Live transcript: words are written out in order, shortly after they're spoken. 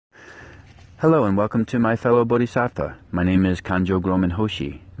Hello and welcome to my fellow Bodhisattva. My name is Kanjo Groman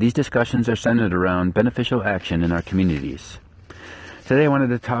Hoshi. These discussions are centered around beneficial action in our communities. Today I wanted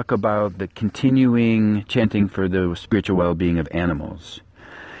to talk about the continuing chanting for the spiritual well-being of animals.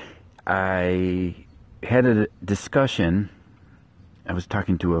 I had a discussion. I was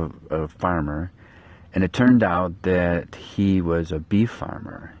talking to a farmer, and it turned out that he was a beef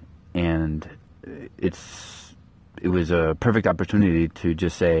farmer, and it was a perfect opportunity to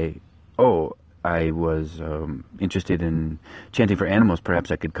just say, oh, I was interested in chanting for animals, perhaps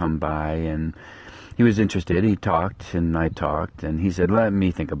I could come by. And he was interested. He talked, and I talked, and he said, let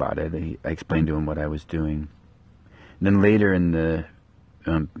me think about it. I explained to him what I was doing. And then later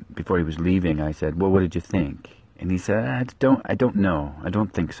before he was leaving, I said, well, what did you think? And he said, I don't know. I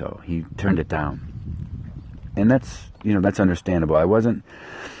don't think so. He turned it down. And that's understandable. I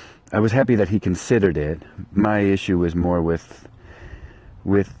was happy that he considered it. My issue was more with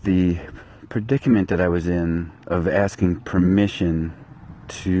the predicament that I was in of asking permission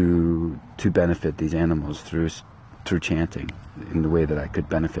to benefit these animals through chanting in the way that I could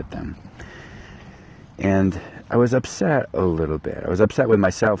benefit them. And I was upset a little bit. I was upset with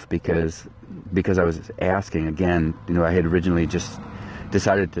myself because I was asking again. I had originally just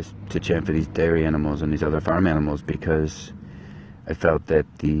decided to chant for these dairy animals and these other farm animals because I felt that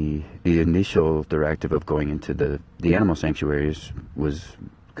the initial directive of going into the animal sanctuaries was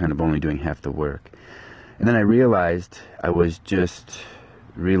kind of only doing half the work. And then I realized I was just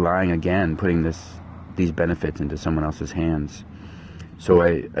relying again, putting these benefits into someone else's hands. So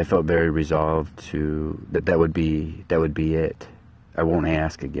I felt very resolved that would be it. I won't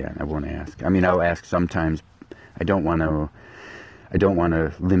ask again. I won't ask. I mean, I'll ask sometimes. I don't want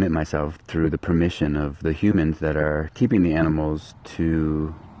to limit myself through the permission of the humans that are keeping the animals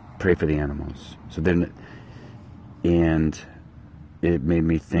to pray for the animals. And it made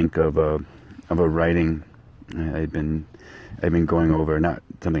me think of a writing I've been going over, not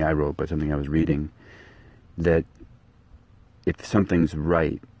something I wrote, but something I was reading, that if something's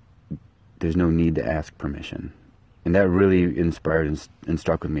right, there's no need to ask permission. And that really inspired and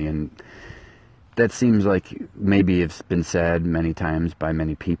struck with me. And that seems like maybe it's been said many times by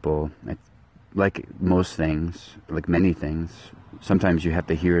many people. Like most things, like many things, sometimes you have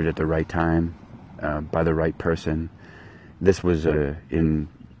to hear it at the right time, by the right person. This was in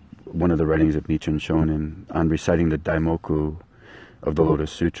one of the writings of Nichiren Shonin on reciting the Daimoku of the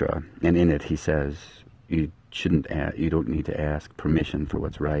Lotus Sutra. And in it he says, you don't need to ask permission for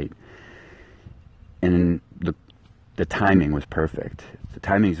what's right. And the timing was perfect. The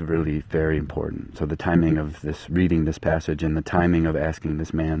timing is really very important. So the timing of reading this passage and the timing of asking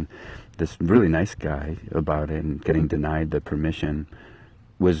this man, this really nice guy, about it and getting denied the permission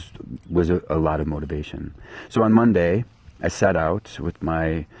was a lot of motivation. So on Monday, I set out with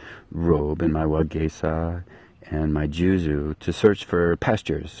my robe and my wagesa and my juzu to search for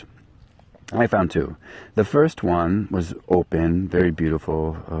pastures. I found two. The first one was open, very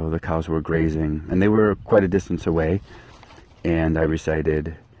beautiful. The cows were grazing, and they were quite a distance away. And I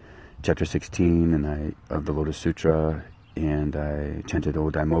recited chapter 16 of the Lotus Sutra, and I chanted O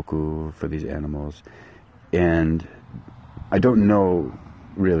Daimoku for these animals. And I don't know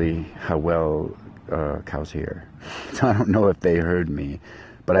really how well cows hear. So I don't know if they heard me,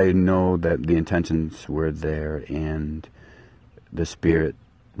 but I know that the intentions were there and the spirit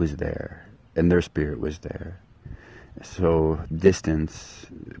was there and their spirit was there. So distance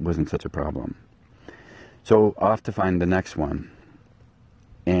wasn't such a problem. So off to find the next one.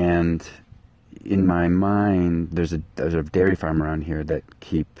 And in my mind, there's a dairy farm around here that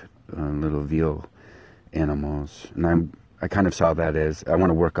keep little veal animals. And I kind of saw that as, I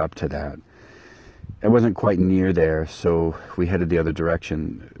want to work up to that. I wasn't quite near there, so we headed the other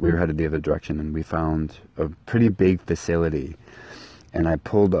direction. We were headed the other direction, and we found a pretty big facility. And I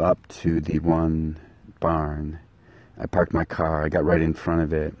pulled up to the one barn. I parked my car. I got right in front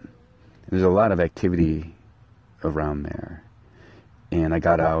of it. There's a lot of activity around there. And I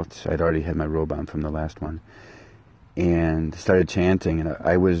got out. I'd already had my robe on from the last one. And started chanting. And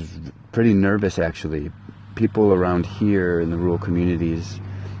I was pretty nervous, actually. People around here in the rural communities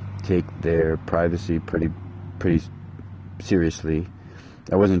take their privacy pretty seriously.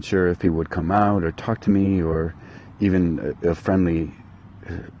 I wasn't sure if people would come out or talk to me or even a friendly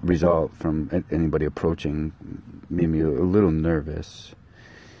result from anybody approaching made me a little nervous.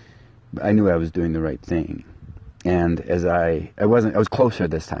 But I knew I was doing the right thing. And as I was closer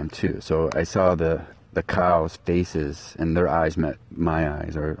this time too, so I saw the cows' faces and their eyes met my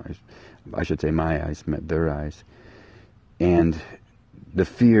eyes, or I should say my eyes met their eyes. And the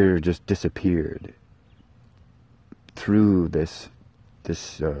fear just disappeared through this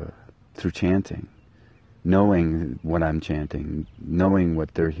through chanting, knowing what I'm chanting, knowing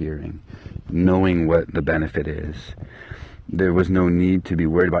what they're hearing, knowing what the benefit is. There was no need to be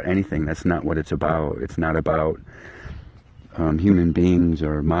worried about anything. That's not what it's about. It's not about human beings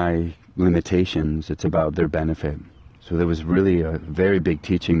or my limitations. It's about their benefit. So there was really a very big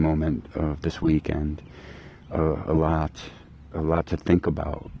teaching moment of this weekend, a lot to think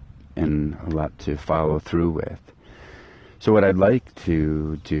about and a lot to follow through with. So what I'd like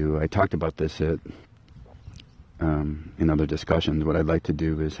to do, I talked about this in other discussions, what I'd like to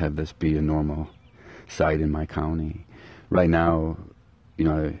do is have this be a normal site in my county. Right now,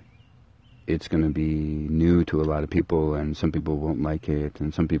 it's going to be new to a lot of people, and some people won't like it,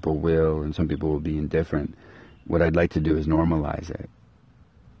 and some people will, and some people will be indifferent. What I'd like to do is normalize it.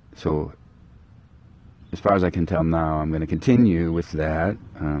 So, as far as I can tell now, I'm going to continue with that.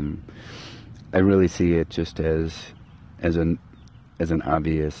 I really see it just as an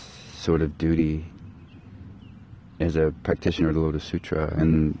obvious sort of duty as a practitioner of the Lotus Sutra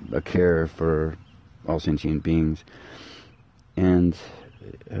and a care for all sentient beings. And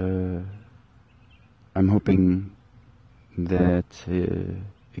I'm hoping that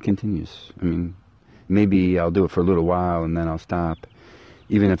it continues. I mean, maybe I'll do it for a little while and then I'll stop,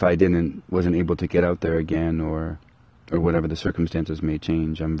 even if I wasn't able to get out there again, or whatever the circumstances may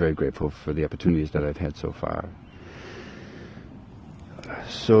change. I'm very grateful for the opportunities that I've had so far.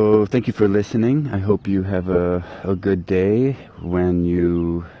 So thank you for listening. I hope you have a good day. When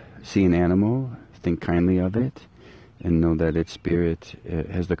you see an animal, think kindly of it, and know that its spirit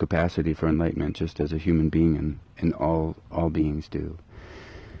has the capacity for enlightenment, just as a human being and all beings do.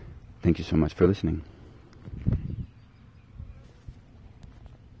 Thank you so much for listening.